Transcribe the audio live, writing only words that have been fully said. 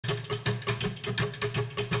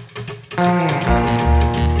Oh,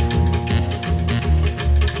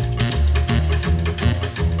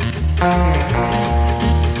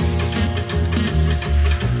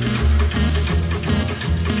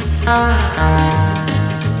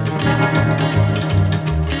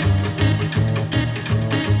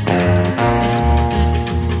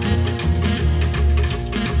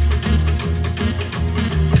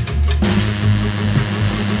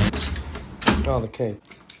 the key.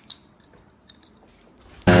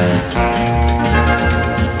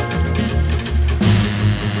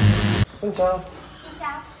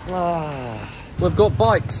 We've got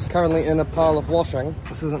bikes currently in a pile of washing.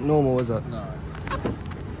 This isn't normal, is it? No.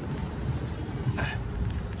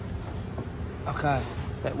 Okay,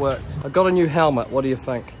 that worked. I got a new helmet. What do you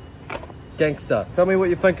think? Gangster. Tell me what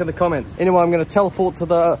you think in the comments. Anyway, I'm going to teleport to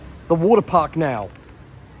the water park now.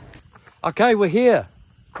 Okay, we're here.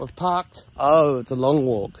 We've parked. Oh, it's a long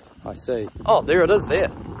walk. I see. Oh, there it is there.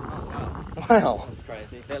 Wow. That's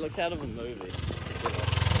crazy. That looks out of a movie.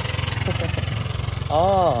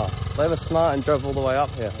 Ah, they were smart and drove all the way up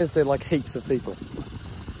here. Is there like heaps of people?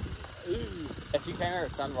 Ooh. If you came here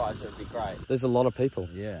at sunrise, it would be great. There's a lot of people.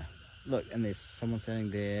 Yeah. Look, and there's someone standing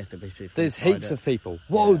there. There'll be people. There's heaps of people.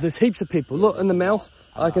 Whoa, there's heaps of people. Look in the mouth.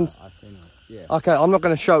 I can. I've seen it. Yeah. Okay, I'm not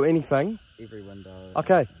going to show anything. Every window.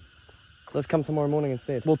 Okay. Let's come tomorrow morning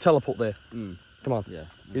instead. We'll teleport there. Come on. Yeah.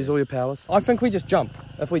 Use all your powers. I think we just jump.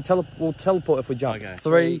 If we we'll teleport if we jump. Okay.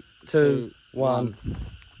 3, 2, 1.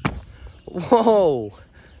 Whoa.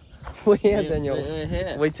 We're here, Daniel. We're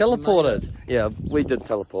here. We teleported. Yeah, we did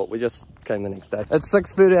teleport. We just came the next day. It's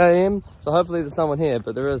 6:30 AM, so hopefully there's someone here,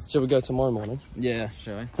 but there is. Should we go tomorrow morning? Yeah,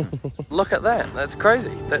 shall we? Look at that. That's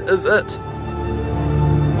crazy. That is it.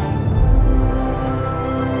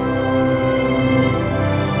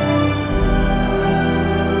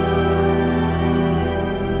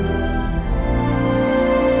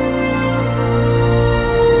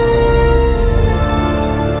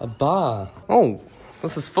 Bar. Oh,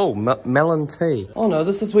 this is full. Melon tea. Oh no,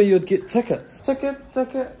 this is where you'd get tickets. Ticket.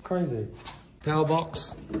 Crazy. Power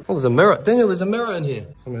box. Oh, there's a mirror. Daniel, there's a mirror in here.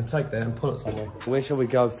 I'm going to take that and put it somewhere. Where shall we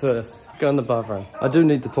go first? Go in the bathroom. I do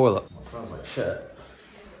need the toilet. It smells like shit.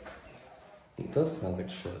 It does smell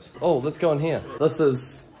like shit. Oh, let's go in here. This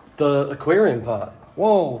is the aquarium part.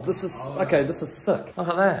 Whoa, this is, okay, this is sick. Look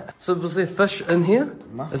at that. So was there fish in here?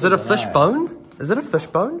 Is it a fish bone? Is it a fish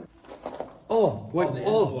bone? Oh, wait,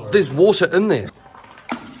 oh, there's water in there.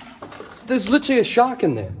 There's literally a shark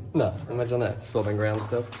in there. No, imagine that, swabbing around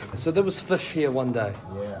still. So there was fish here one day.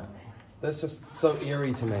 Yeah. That's just so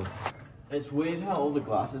eerie to me. It's weird how all the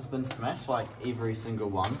glass has been smashed, like every single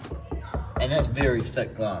one. And that's very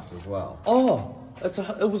thick glass as well. Oh,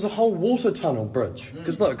 it was a whole water tunnel bridge.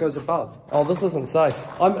 Because look, it goes above. Oh, this isn't safe.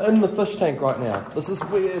 I'm in the fish tank right now. This is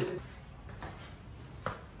weird.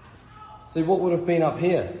 See, what would have been up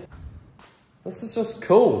here? This is just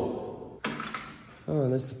cool. Oh,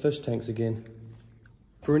 and there's the fish tanks again.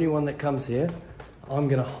 For anyone that comes here, I'm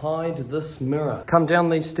gonna hide this mirror. Come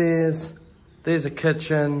down these stairs. There's a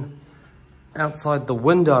kitchen. Outside the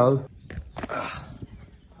window.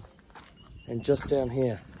 And just down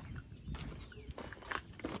here.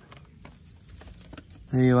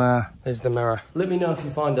 There you are. There's the mirror. Let me know if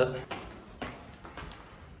you find it.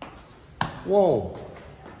 Whoa.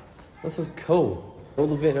 This is cool. All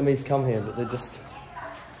the Vietnamese come here, but they're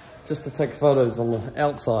just to take photos on the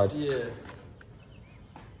outside. Yeah.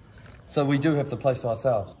 So we do have the place to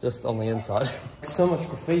ourselves, just on the inside. So much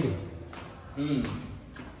graffiti.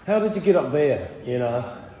 How did you get up there, you know?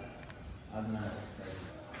 I don't know.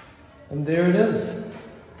 And there it is.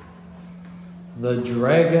 The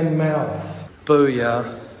dragon mouth.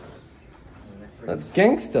 Booyah. That's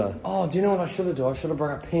gangster. Oh, do you know what I should have done? I should have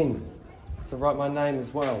brought a pen to write my name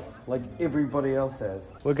as well, like everybody else has.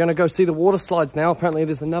 We're gonna go see the water slides now. Apparently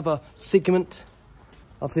there's another segment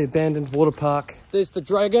of the abandoned water park. There's the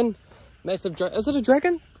dragon, massive dragon. Is it a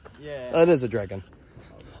dragon? Yeah. It is a dragon.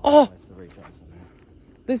 Oh,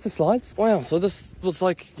 there's the slides. Wow, so this was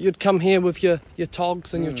like, you'd come here with your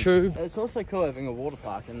togs and your tube. It's also cool having a water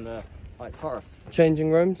park in the like forest.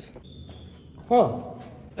 Changing rooms. Huh,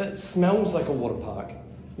 it smells like a water park.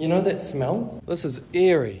 You know that smell? This is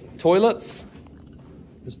eerie. Toilets.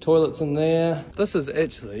 There's toilets in there. This is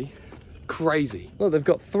actually crazy. Look, they've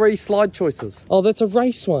got 3 slide choices. Oh, that's a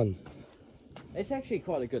race one. It's actually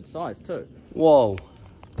quite a good size too. Whoa.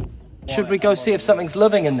 Should we go see if something's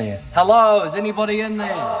living in there? Hello, is anybody in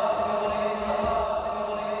there?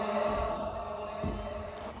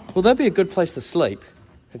 Well, that'd be a good place to sleep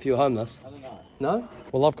if you're homeless. I don't know. No?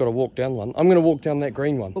 Well, I've got to walk down one. I'm going to walk down that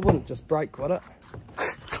green one. It wouldn't just break, would it?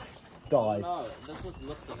 Die. No, this is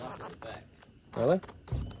lifting up at the back. Really?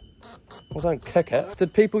 Well, don't kick it.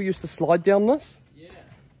 Did people used to slide down this? Yeah.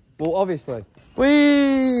 Well, obviously.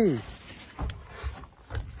 Whee!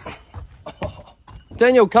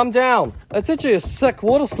 Daniel, come down. It's actually a sick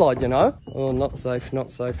water slide, you know. Oh, not safe, not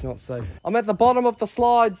safe, not safe. I'm at the bottom of the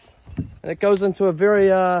slides and it goes into a very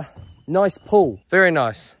nice pool. Very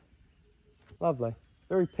nice. Lovely.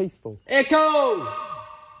 Very peaceful. Echo!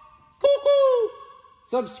 Cuckoo!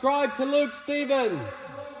 Subscribe to Luke Stevens.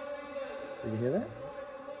 Did you hear that?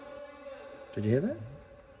 Did you hear that?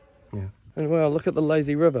 Yeah. And well, look at the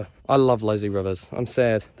lazy river. I love lazy rivers. I'm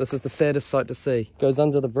sad. This is the saddest sight to see. Goes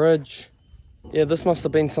under the bridge. Yeah, this must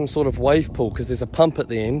have been some sort of wave pool because there's a pump at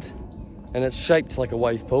the end and it's shaped like a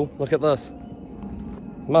wave pool. Look at this.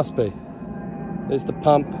 Must be. There's the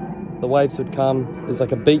pump. The waves would come. There's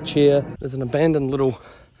like a beach here. There's an abandoned little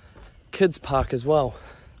kids park as well.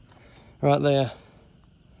 Right there.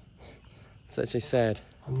 It's actually sad.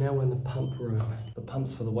 I'm now in the pump room. The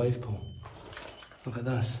pump's for the wave pool. Look at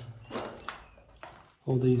this.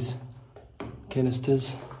 All these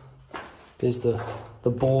canisters. There's the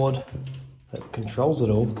board that controls it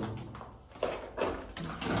all.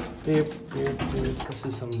 Yep. This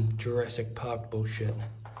is some Jurassic Park bullshit.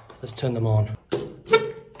 Let's turn them on.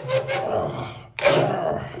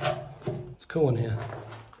 It's cool in here.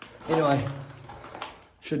 Anyway,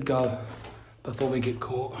 should go before we get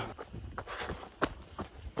caught.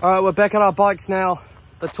 Alright, we're back on our bikes now.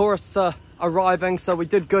 The tourists are arriving, so we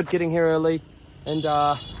did good getting here early. And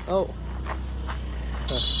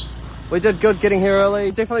we did good getting here early.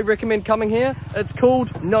 Definitely recommend coming here. It's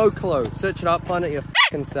called No Clue. Search it up, find it your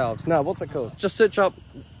f***ing selves. No, what's it called? Just search up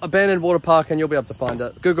abandoned water park and you'll be able to find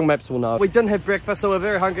it. Google Maps will know. We didn't have breakfast, so we're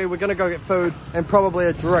very hungry. We're gonna go get food and probably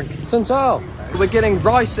a drink. Sinchao. We're getting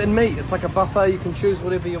rice and meat. It's like a buffet. You can choose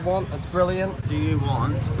whatever you want. It's brilliant. Do you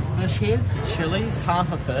want fish heads, chilies,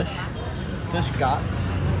 half a fish guts,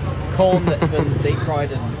 corn that's been deep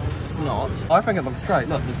fried in snot? I think it looks great.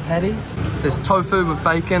 Look, there's patties, there's tofu with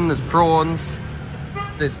bacon, there's prawns,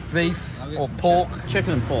 there's beef or pork.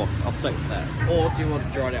 Chicken and pork, I'll stick with that. Or do you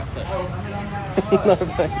want dried out fish? No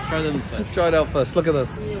thanks. Try them fish. Dried out fish, look at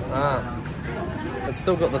this. It's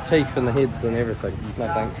still got the teeth and the heads and everything. No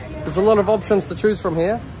thanks. There's a lot of options to choose from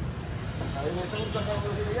here.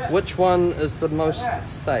 Which one is the most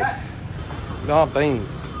safe? Oh,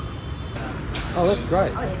 beans. Oh, that's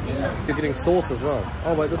great. You're getting sauce as well.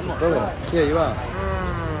 Oh wait, this is brilliant. Yeah, you are.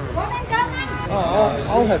 Oh,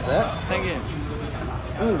 I'll have that. Thank you.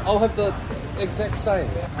 I'll have the exact same.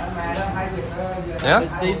 Yeah?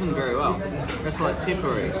 It's seasoned very well. It's like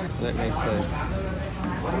peppery. Let me see.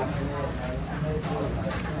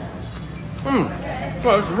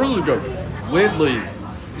 Oh, it's really good. Weirdly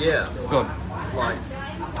Yeah. good.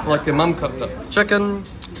 Like your mum cooked it. Chicken,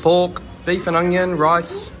 pork, beef and onion,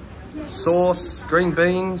 rice, sauce, green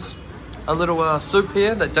beans, a little soup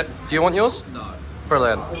here. Do you want yours? No.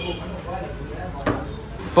 Brilliant.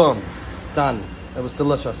 Boom. Done. It was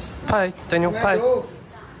delicious. Pay, Daniel, pay.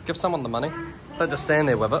 Give someone the money. Don't just stand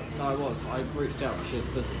there with it. No, I was. I reached out, but she was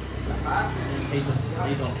busy.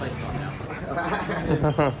 He's on FaceTime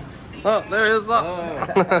now. Oh, there it is.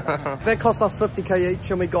 That cost us 50k each,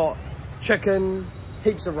 and we got chicken,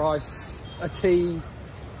 heaps of rice, a tea.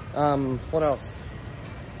 What else?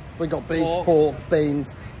 We got beef, pork,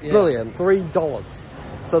 beans. Yeah. Brilliant. $3.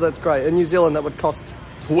 So that's great. In New Zealand, that would cost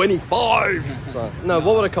 25. So, no,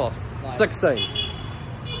 what would it cost? 16.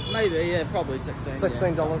 Maybe, yeah, probably 16.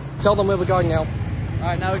 $16. Yeah. Tell them where we're going now.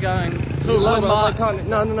 Alright, now we're going to Walmart.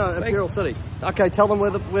 No, Imperial City. Okay, tell them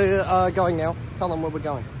where we're going now. Tell them where we're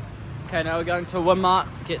going. Okay, now we're going to Walmart,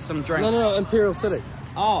 get some drinks. No, Imperial City.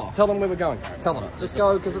 Oh. Tell them where we're going. Tell them. Just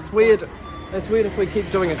go, because it's weird. It's weird if we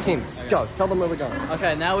keep doing attempts. Okay. Go. Tell them where we're going.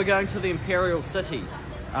 Okay, now we're going to the Imperial City.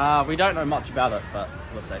 We don't know much about it, but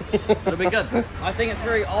we'll see. It'll be good. I think it's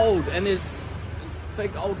very old, and it's a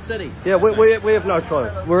big old city. Yeah, we have no clue.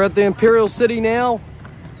 We're at the Imperial City now.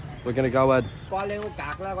 We're going to go in.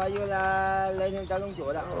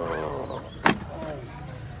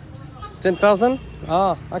 10,000?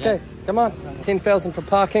 Ah, okay. Yeah. Come on. 10,000 for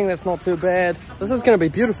parking. That's not too bad. This is going to be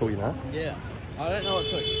beautiful, you know. Yeah. I don't know what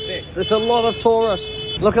to expect. There's a lot of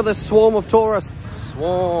tourists. Look at this swarm of tourists.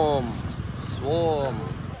 Swarm.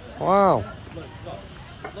 Wow. Look, stop.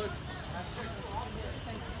 Look.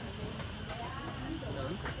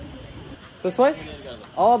 This way?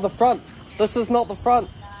 Oh, the front. This is not the front.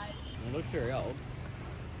 It looks very old.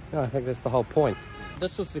 No, I think that's the whole point.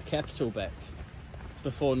 This was the capital back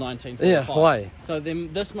before 1945. Yeah, why? So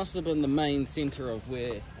then this must have been the main centre of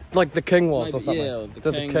where... Like the king was, maybe, or something. Yeah, or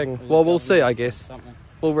the king. Well, we'll see, I guess. Something.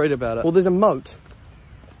 We'll read about it. Well, there's a moat.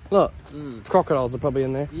 Look, crocodiles are probably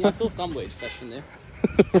in there. Yeah, I saw some weird fish in there.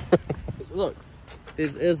 Look,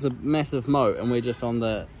 there's a massive moat, and we're just on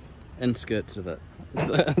the inskirts of it.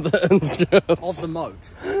 The inskirts. Of the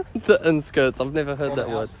moat. The inskirts. I've never heard that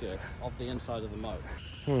word. Outskirts of the inside of the moat.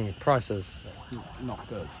 Prices. That's not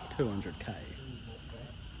good. 200k.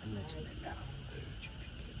 Imagine the amount of food you could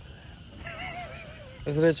get for that.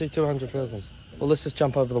 Is it actually 200,000? Well, let's just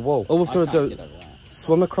jump over the wall. All we've got to do, get over that.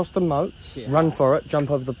 swim across the moat, run for it, jump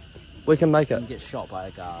over the... We can make it. And get shot by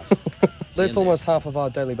a guard. That's almost half of our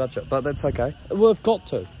daily budget, but that's okay. We've got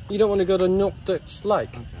to. You don't want to go to Knockdick Lake.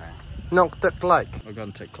 Okay. Knockdick Lake. I'll go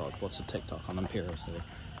on TikTok. What's a TikTok on Imperial City?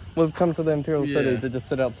 We've come to the Imperial City to just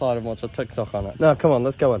sit outside and watch a TikTok on it. No, come on,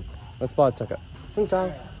 let's go in. Let's buy a ticket.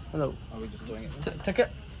 Hello. Are we just doing it? Ticket?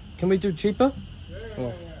 Can we do cheaper?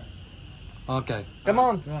 Yeah. Okay. Come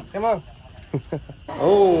on. Come on.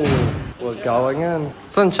 Oh, we're going in.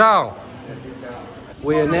 Xin chào.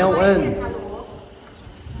 We are now in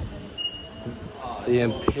the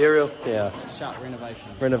Imperial. Yeah. Shout renovation.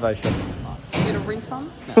 Renovation. Did you get a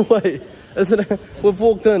refund? No. Wait, isn't it? We've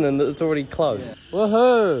walked in and it's already closed. Yeah.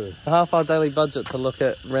 Woohoo! Half our daily budget to look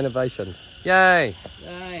at renovations. Yay!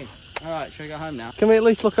 Yay! All right, should we go home now? Can we at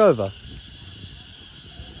least look over?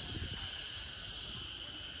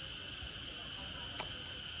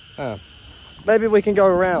 Oh. Maybe we can go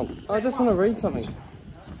around. I just want to read something.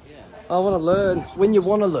 I want to learn. When you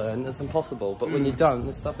want to learn, it's impossible. But when you don't,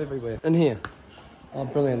 there's stuff everywhere. In here. Oh,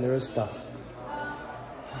 brilliant. There is stuff.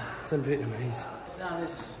 It's in Vietnamese. No,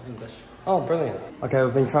 it's English. Oh, brilliant. Okay,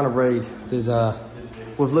 we've been trying to read. There's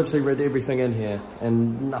we've literally read everything in here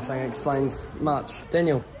and nothing explains much.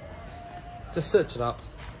 Daniel, just search it up.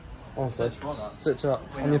 Honestly. Search it up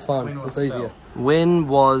on your phone. It's easier. When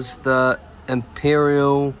was the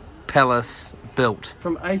Imperial Palace built?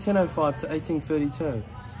 From 1805 to 1832.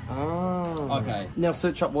 Oh. Okay. Now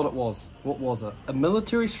search up what it was. What was it? A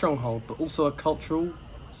military stronghold, but also a cultural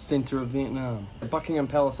centre of Vietnam. The Buckingham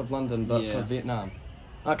Palace of London, but for Vietnam.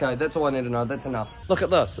 Okay, that's all I need to know. That's enough. Look at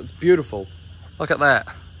this. It's beautiful. Look at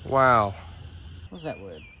that. Wow. What's that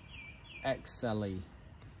word? Axally.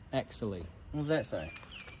 Axally. What does that say?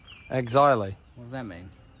 Exile. What does that mean?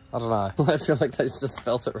 I don't know. I feel like they just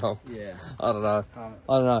spelt it wrong. Yeah. I don't know.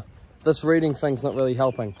 I don't know. This reading thing's not really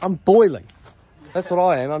helping. I'm boiling. That's what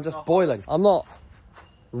I am. I'm just boiling. I'm not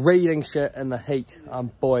reading shit in the heat.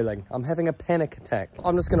 I'm boiling. I'm having a panic attack.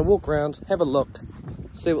 I'm just going to walk around, have a look,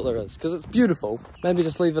 see what there is. Because it's beautiful. Maybe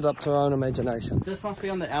just leave it up to our own imagination. This must be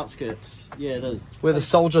on the outskirts. Yeah, it is. Where the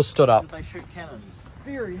soldiers stood up. They shoot cannons.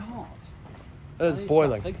 Very hot. It is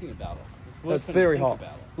boiling. Thinking about it. It's very hot.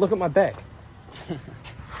 Look at my back.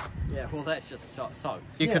 Yeah, well, that's just so.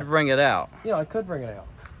 You could wring it out. Yeah, I could wring it out.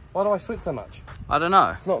 Why do I sweat so much? I don't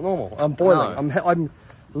know. It's not normal. I'm boiling. No. I'm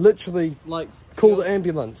literally like call the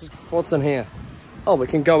ambulance. What's in here? Oh, we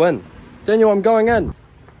can go in. Daniel, I'm going in.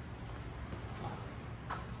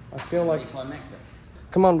 I feel like.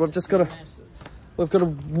 Come on, we've just got to. We've got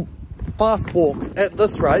to fast walk at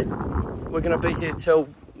this rate. We're going to be here till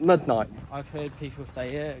midnight. I've heard people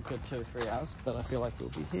say, yeah, a good 2 or 3 hours, but I feel like we'll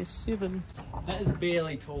be here 7. That is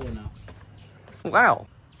barely tall enough. Wow.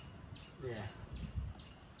 Yeah.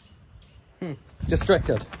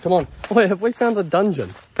 Distracted. Come on. Wait, have we found a dungeon?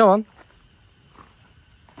 Come on.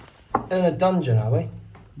 In a dungeon, are we?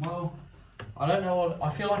 Well, I don't know what. I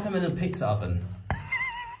feel like I'm in a pizza oven.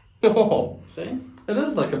 Oh. See? It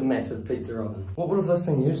is like a massive pizza oven. What would have this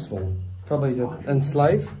been used for? Probably to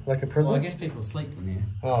enslave, like a prison? Well, I guess people sleep in here.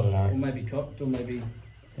 Oh, I don't know. Or maybe cooked, or maybe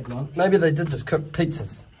had lunch. Maybe they did just cook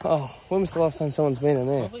pizzas. Oh, when was the last time someone's been in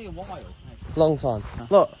there? Probably a while. Long time.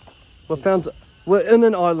 Look, we're in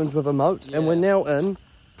an island with a moat, and we're now in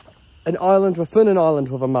an island within an island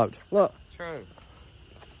with a moat. Look. True.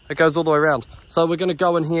 It goes all the way around. So we're going to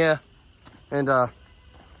go in here and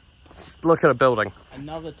look at a building.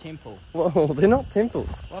 Another temple. Well, they're not temples.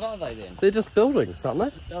 What are they then? They're just buildings, aren't they?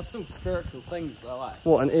 They're still spiritual things though, eh?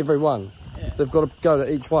 What, in every one? Yeah. They've got to go to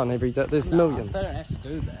each one every day. There's millions. They don't have to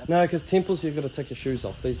do that. No, because temples you've got to take your shoes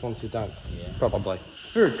off. These ones you don't. Yeah. Probably.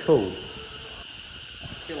 Very cool. I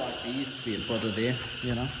feel like there used to be a Buddha there,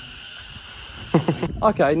 you know?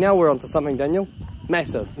 Okay, now we're onto something, Daniel.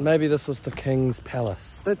 Massive. Maybe this was the king's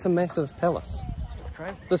palace. That's a massive palace. It's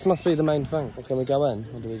crazy. This must be the main thing. Well, can we go in,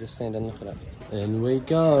 or do we just stand and look at it? In we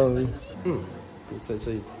go. It's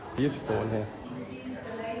actually beautiful in here.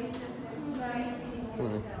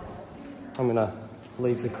 I'm gonna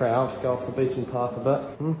leave the crowd, go off the beaten path a bit.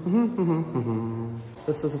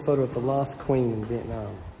 This is a photo of the last queen in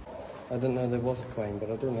Vietnam. I didn't know there was a queen, but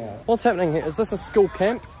I do now. What's happening here? Is this a school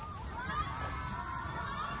camp?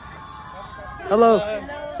 Hello.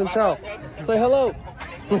 Xin chào. Say hello.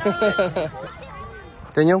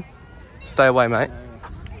 Daniel, stay away, mate.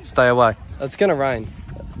 Stay away. It's gonna rain.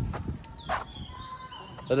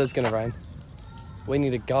 It is gonna rain. We need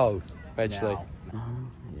to go, actually. Now.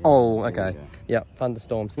 Oh, okay. Yeah,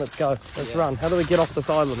 thunderstorms. Let's go. Let's run. How do we get off this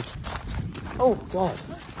island? Oh, God.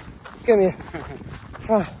 Come here.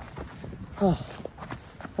 Oh,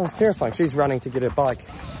 that was terrifying. She's running to get her bike.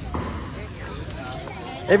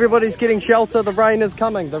 Everybody's getting shelter. The rain is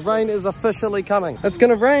coming. The rain is officially coming. It's going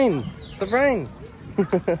to rain. The rain.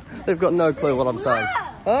 They've got no clue what I'm saying.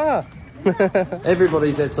 Ah.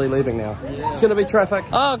 Everybody's actually leaving now. It's gonna be traffic.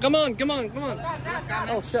 Oh, come on, come on, come on.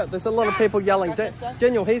 Oh shit, there's a lot of people yelling.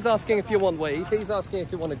 Daniel, he's asking if you want weed. He's asking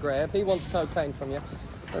if you want to grab. He wants cocaine from you.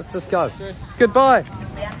 Let's just go. Goodbye.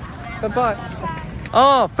 Goodbye.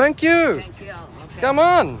 Oh, thank you. Come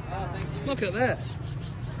on. Look at that.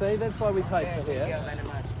 See, that's why we paid for here.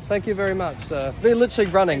 Thank you very much, sir. They're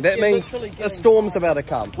literally running. That means a storm's about to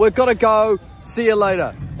come. We've got to go. See you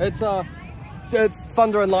later. It's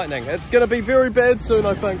thunder and lightning. It's going to be very bad soon,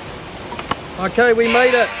 I think. Okay, we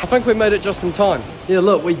made it. I think we made it just in time. Yeah,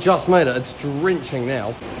 look, we just made it. It's drenching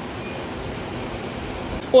now.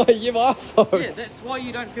 What, you arsehole? Yeah, that's why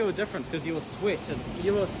you don't feel a difference, because you were sweat.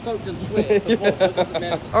 You were soaked in sweat before, so it doesn't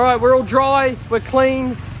matter. All right, we're all dry, we're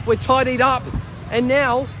clean, we're tidied up, and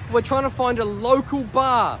now we're trying to find a local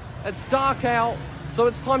bar. It's dark out, so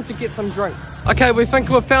it's time to get some drinks. Okay, we think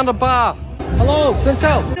we've found a bar. Hello,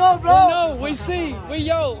 Chantal. No, bro. No, we see, we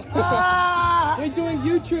yell. We're doing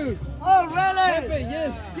YouTube. Oh, really? Happy,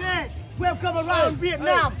 yes. Yeah. Welcome around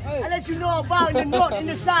Vietnam. hey. I let you know about in the north, in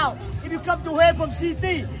the south. If you come to here from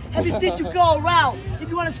CT, everything you go around. If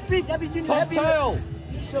you want to speak, everything. Cocktail.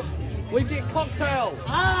 So, We get cocktail.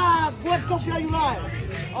 what cocktail you like?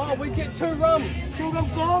 Oh, we get 2 rum. 2 rum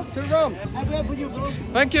cold? 2 rum. I wait for you, bro.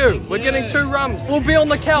 Thank you. We're getting 2 rums. We'll be on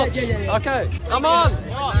the couch. Yeah. Okay. Come on.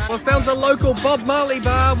 We found the local Bob Marley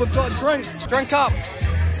bar. We've got drinks. Drink up.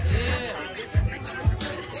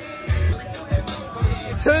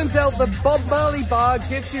 Turns out the Bob Marley bar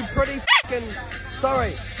gets you pretty fucking...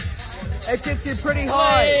 Sorry. It gets you pretty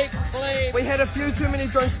high. We had a few too many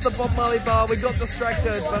drinks at the Bob Marley bar. We got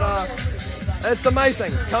distracted, but it's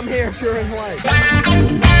amazing. Come here if you're in Hawaii.